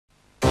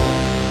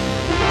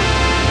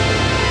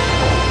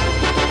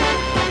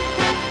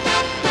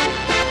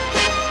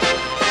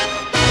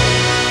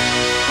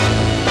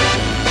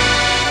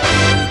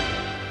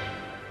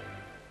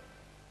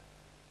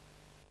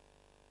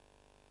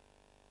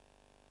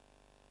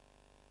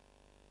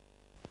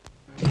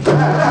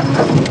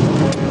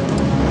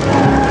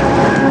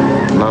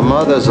My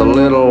mother's a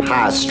little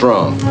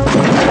high-strung.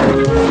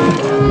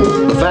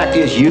 The fact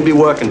is, you'd be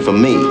working for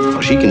me.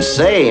 Well, she can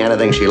say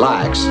anything she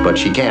likes, but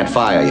she can't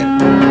fire you.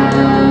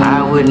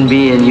 I wouldn't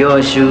be in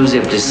your shoes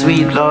if the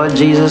sweet Lord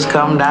Jesus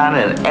come down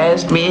and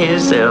asked me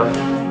himself.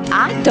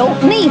 I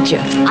don't need you.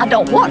 I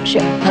don't want you.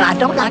 And I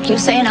don't like you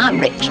saying I'm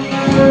rich.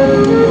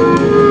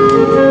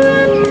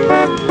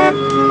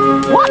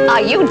 What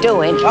are you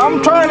doing?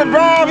 I'm trying to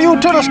drive you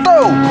to the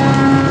store.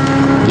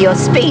 You're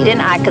speeding,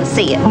 I can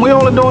see it. We're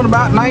only doing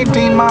about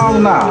 19 miles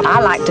an hour. I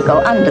like to go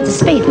under the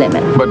speed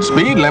limit. But the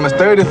speed limit's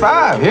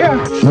 35, yeah.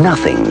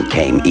 Nothing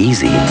came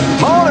easy.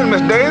 Morning,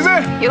 Miss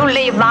Daisy. You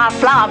leave my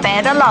flower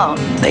bed alone.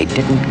 They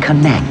didn't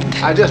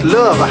connect. I just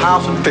love a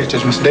house of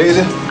pictures, Miss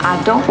Daisy. I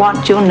don't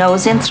want you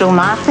nosing through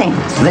my things.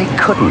 They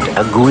couldn't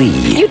agree.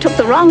 You took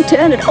the wrong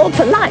turn at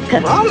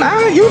Opelika. Well,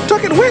 now, you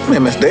took it with me,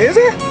 Miss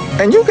Daisy.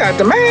 And you got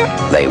the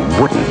map. They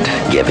wouldn't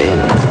give in.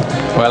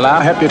 Well,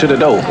 I'll help you to the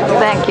door.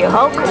 Thank you,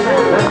 Hoke.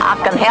 I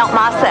can help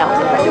myself.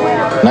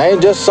 Now,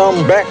 ain't just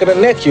some back of the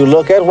neck you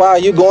look at while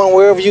you going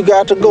wherever you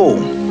got to go.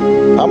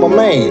 I'm a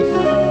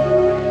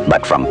man.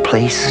 But from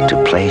place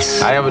to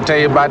place... I ever tell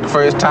you about the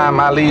first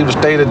time I leave the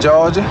state of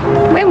Georgia?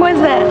 When was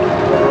that?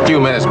 A few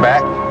minutes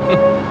back.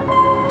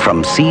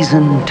 From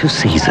season to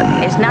season.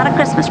 It's not a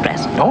Christmas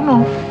present. Oh,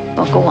 no.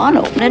 Well, go on,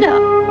 open it up.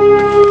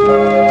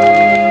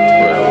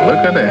 Well,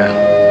 look at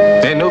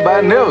that. Ain't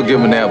nobody never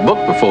given me that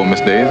book before, Miss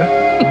Daisy.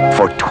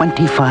 For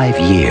 25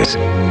 years,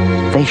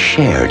 they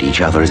shared each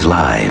other's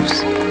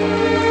lives.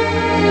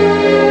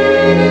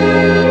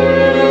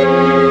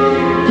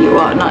 You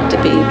ought not to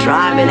be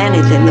driving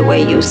anything the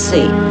way you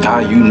see. How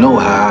you know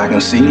how I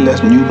can see less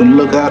than you can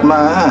look out my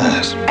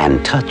eyes?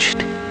 And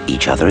touched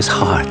each other's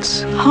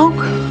hearts.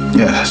 Hoke?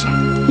 Yes.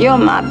 You're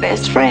my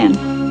best friend.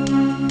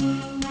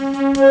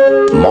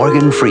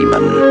 Morgan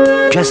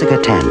Freeman, Jessica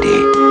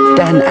Tandy,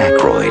 Dan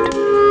Aykroyd,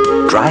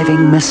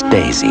 driving Miss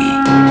Daisy.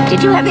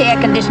 Did you have the air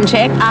condition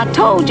checked? I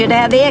told you to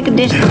have the air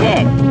condition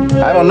checked.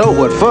 I don't know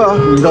what for.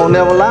 You don't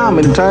ever allow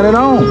me to turn it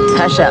on.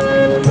 Hush up.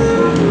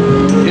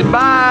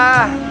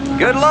 Goodbye.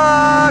 Good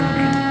luck.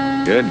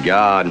 Good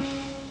God.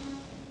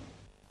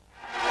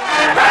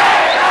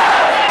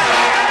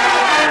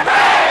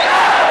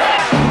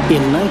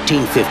 In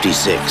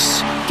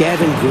 1956,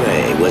 Gavin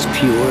Gray was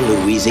pure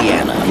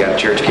Louisiana. You got a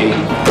church key?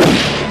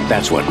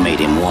 That's what made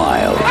him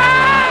wild.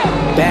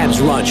 Babs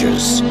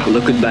Rogers.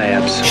 Look at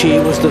Babs. She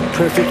was the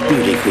perfect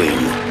beauty queen.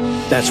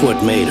 That's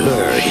what made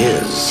her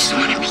his. I just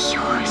want to be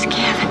yours,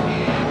 Gavin.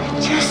 I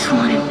just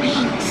want to be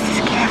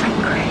Mrs. Gavin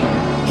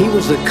Gray. He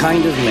was the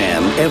kind of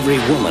man every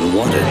woman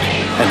wanted,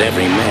 and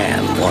every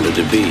man wanted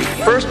to be.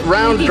 First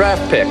round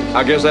draft pick.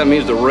 I guess that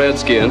means the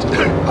Redskins.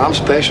 I'm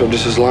special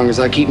just as long as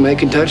I keep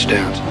making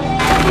touchdowns.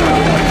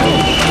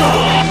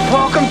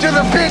 Welcome to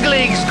the big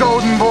leagues,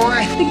 golden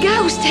boy. The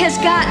ghost has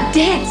got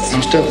debts.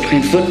 I'm stuck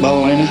playing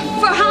football, ain't I?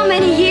 For how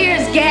many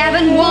years,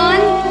 Gavin?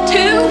 1,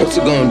 2? What's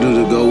it gonna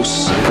do to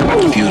ghosts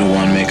if you're the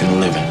one making a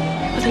living?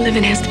 Well, the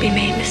living has to be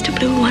made, Mr.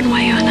 Blue, one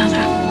way or another.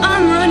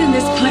 I'm running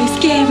this place,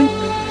 Gavin.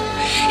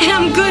 And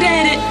I'm good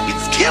at it.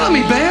 It's killing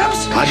me,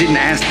 Babs. I didn't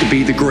ask to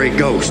be the great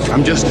ghost.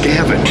 I'm just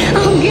Gavin.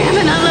 Oh,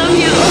 Gavin, I love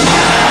you.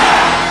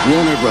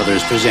 Warner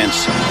Brothers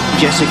presents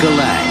Jessica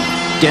Lange,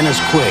 Dennis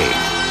Quaid,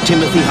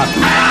 Timothy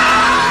Hutton,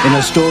 in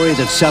a story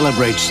that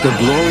celebrates the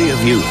glory of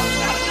youth,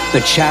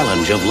 the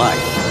challenge of life,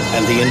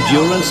 and the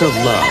endurance of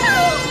love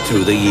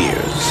through the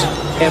years.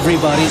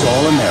 Everybody's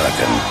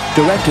All-American,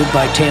 directed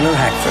by Taylor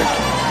Hackford.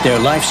 Their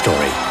life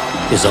story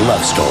is a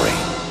love story.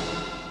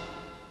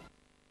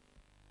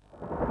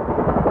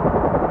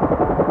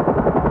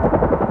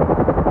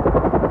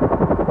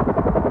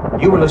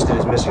 You were listed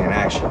as missing in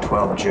action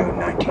 12 June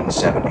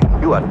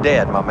 1970. You are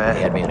dead, my man.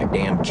 They had me in a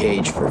damn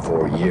cage for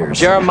 4 years.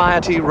 Jeremiah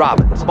T.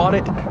 Robbins. Bought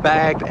it,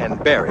 bagged,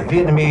 and buried. The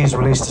Vietnamese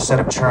released a set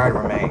of charred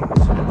remains.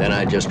 Then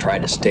I just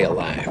tried to stay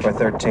alive. For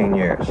 13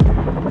 years.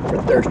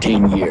 For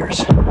 13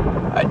 years.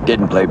 I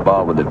didn't play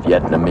ball with the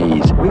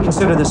Vietnamese. We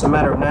consider this a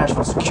matter of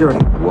national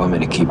security. You want me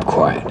to keep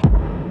quiet?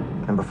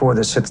 And before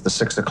this hits the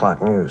 6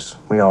 o'clock news,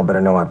 we all better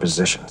know our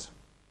positions.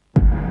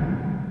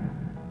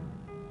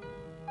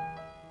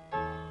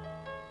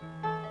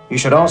 You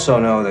should also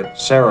know that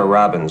Sarah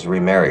Robbins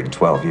remarried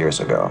 12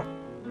 years ago.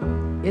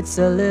 It's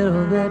a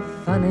little bit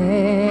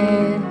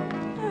funny,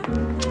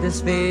 this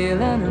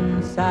feeling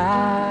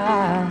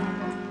inside.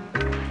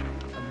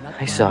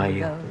 I saw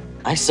you.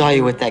 I saw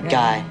you with that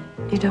guy.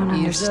 You don't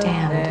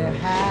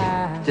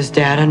understand. Does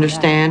Dad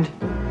understand?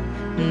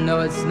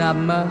 No, it's not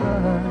much,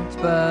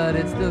 but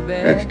it's the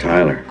best. That's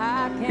Tyler.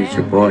 He's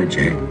your boy,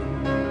 Jake.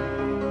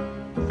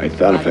 I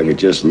thought if I could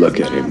just look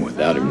at him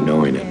without him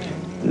knowing it,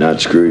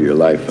 not screw your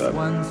life up.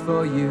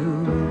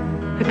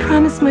 I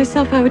promised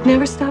myself I would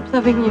never stop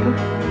loving you.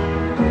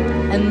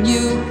 And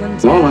you can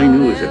All I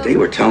knew is that they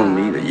were telling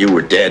me that you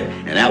were dead,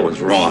 and that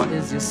was wrong.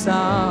 Has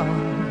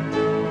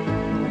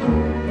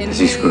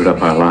he screwed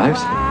up our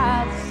lives?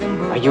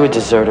 Are you a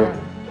deserter?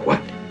 What?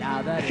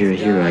 If you're a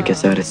hero, I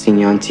guess I would have seen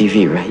you on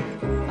TV, right?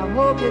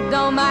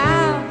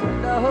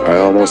 I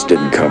almost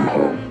didn't come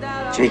home.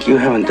 Jake, you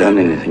haven't done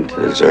anything to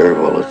deserve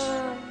all this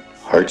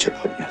hurt you're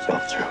putting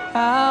yourself through.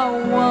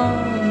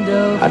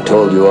 I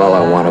told you all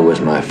I wanted was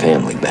my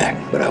family back,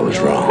 but I was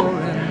wrong.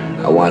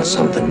 I want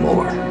something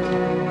more.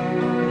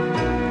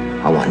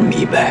 I want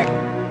me back.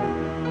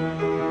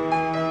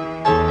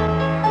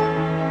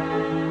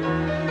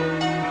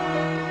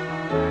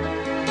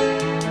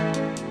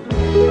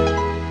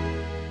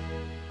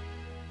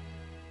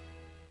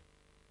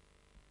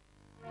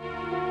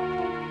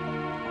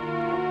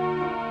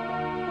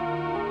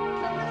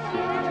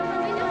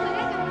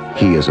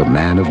 He is a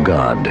man of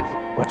God.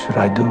 What should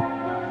I do?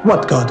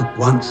 What God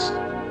wants?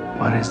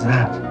 What is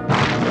that?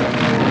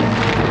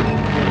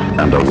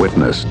 And a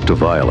witness to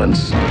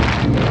violence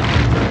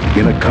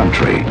in a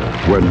country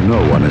where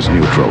no one is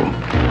neutral.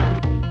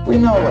 We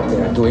know what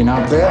they're doing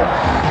out there.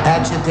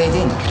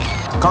 Agitating,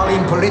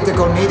 calling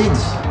political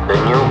meetings. The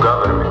new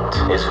government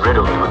is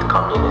riddled with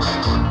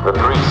communists. The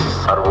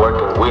priests are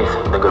working with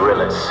the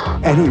guerrillas.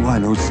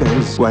 Anyone who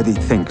says what he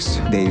thinks,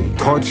 they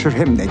torture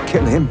him, they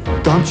kill him.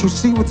 Don't you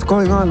see what's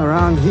going on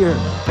around here?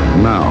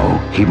 Now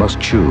he must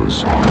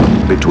choose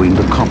between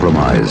the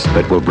compromise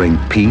that will bring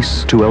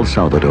peace to El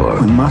Salvador.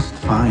 We must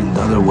find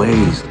other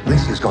ways.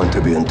 This is going to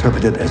be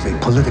interpreted as a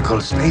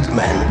political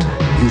statement.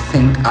 You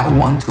think I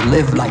want to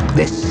live like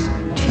this?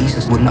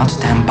 Jesus would not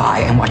stand by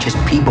and watch his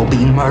people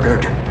being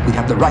murdered. We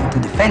have the right to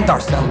defend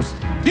ourselves.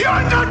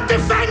 You're not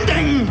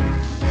defending!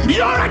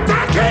 You're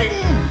attacking!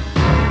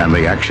 And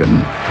the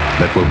action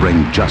that will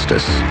bring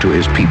justice to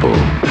his people.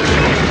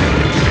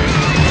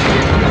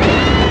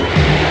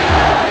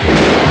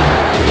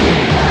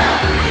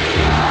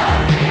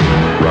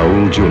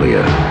 Raul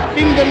Julia.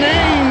 In the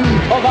name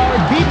of our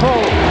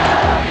people,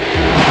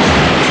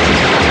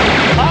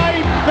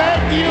 I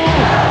beg you,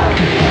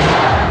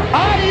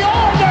 I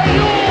order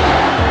you,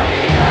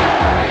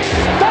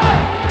 stop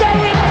the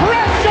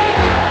repression!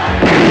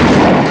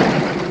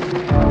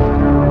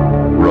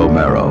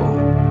 Romero.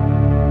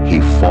 He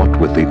fought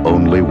with the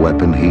only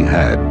weapon he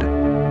had,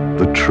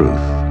 the truth.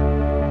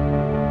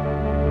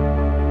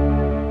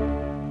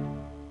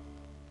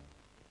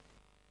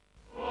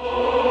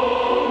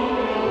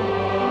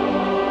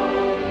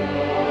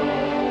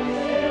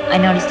 I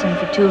noticed him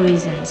for two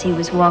reasons. He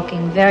was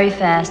walking very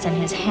fast and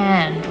his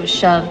hand was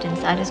shoved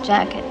inside his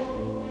jacket.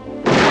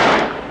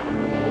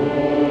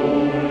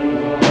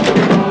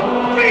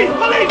 Please,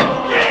 police!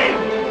 Please!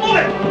 Move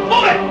it!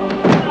 Move it!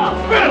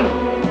 Bill!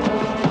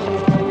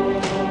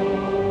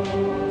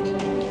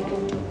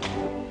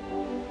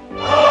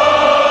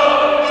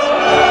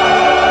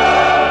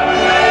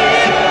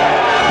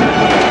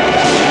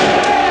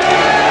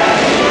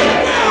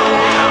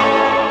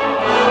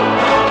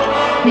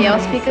 They all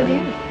speak of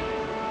you.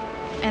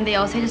 And they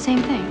all say the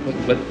same thing.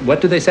 What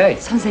do they say?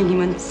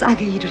 선생님은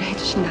싸게 일을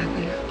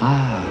해주신다고요.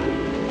 Ah.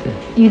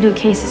 You do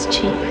cases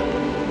cheap.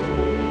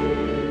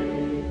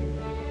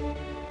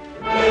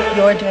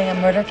 You're doing a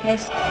murder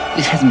case?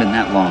 It hasn't been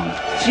that long.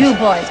 You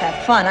boys have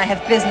fun. I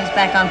have business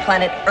back on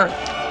planet Earth.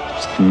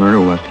 Just a murder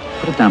weapon.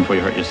 Put it down before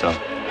you hurt yourself.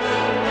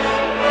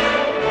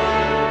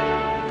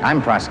 I'm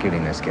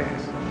prosecuting this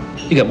case.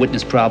 You got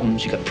witness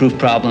problems, you got proof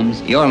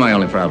problems. You're my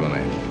only problem,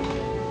 man.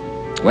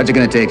 What's it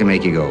gonna take to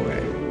make you go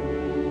away?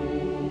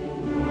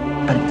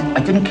 But I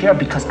didn't care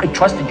because I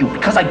trusted you,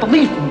 because I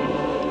believed in you.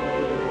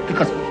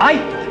 Because I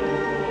thought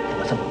there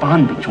was a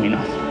bond between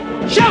us.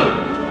 Shoot!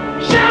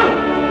 Shoot!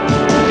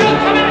 Shoot!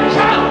 Come in and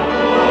shoot!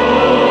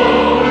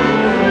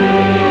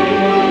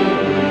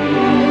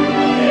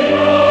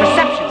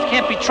 Perceptions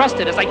can't be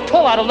trusted as I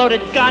pull out a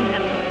loaded gun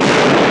and...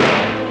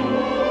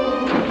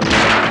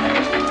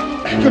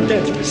 You're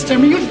dead, Mr.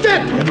 Me, you're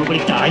dead! Nobody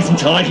dies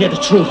until I hear the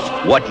truth.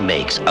 What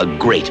makes a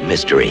great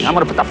mystery? I'm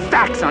gonna put the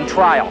facts on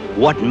trial.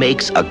 What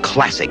makes a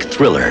classic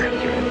thriller?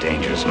 You're a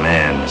dangerous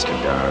man, Mr.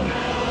 Dog.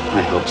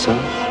 I hope so.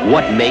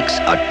 What makes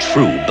a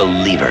true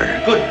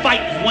believer? Good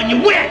fight is when you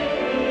win!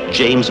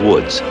 James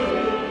Woods,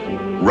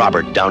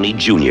 Robert Downey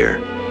Jr.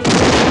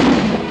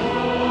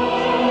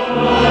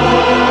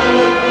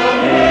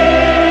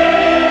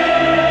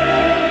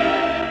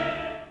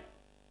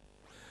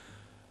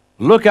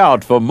 Look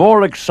out for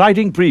more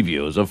exciting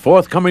previews of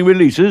forthcoming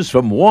releases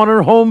from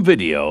Warner Home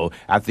Video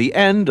at the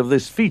end of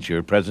this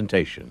feature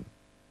presentation.